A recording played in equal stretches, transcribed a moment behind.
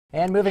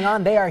And moving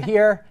on, they are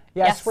here.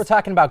 Yes, we're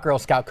talking about Girl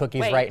Scout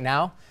cookies right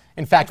now.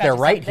 In fact, they're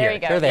right here. There you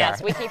go. There they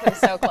yes, are. we keep them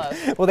so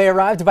close. Well, they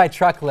arrived by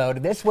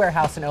truckload. This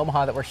warehouse in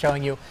Omaha that we're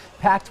showing you,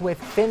 packed with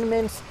Thin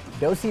Mints,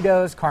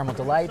 Do-si-dos, Caramel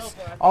Delights,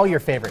 all your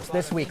favorites.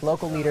 This week,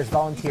 local leaders,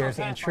 volunteers,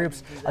 and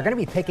troops are going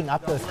to be picking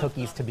up those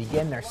cookies to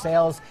begin their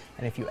sales.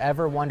 And if you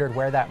ever wondered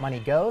where that money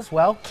goes,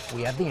 well,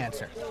 we have the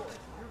answer.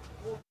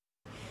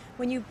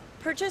 When you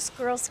purchase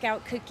Girl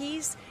Scout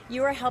cookies,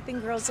 you are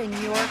helping girls in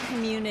your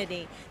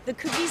community. The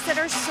cookies that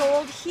are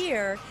sold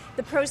here,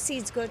 the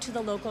proceeds go to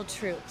the local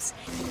troops.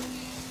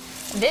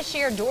 This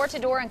year,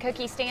 door-to-door and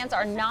cookie stands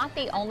are not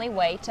the only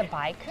way to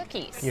buy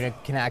cookies. You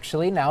can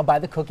actually now buy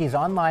the cookies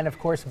online, of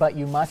course, but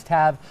you must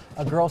have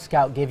a Girl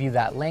Scout give you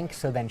that link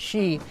so then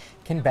she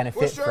can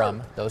benefit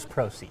from those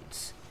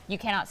proceeds. You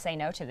cannot say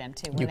no to them,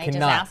 too. You When they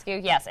cannot. just ask you,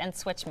 yes, and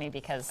switch me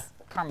because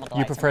Caramel Delights.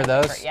 You prefer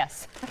those?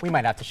 Yes. We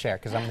might have to share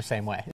because I'm the same way.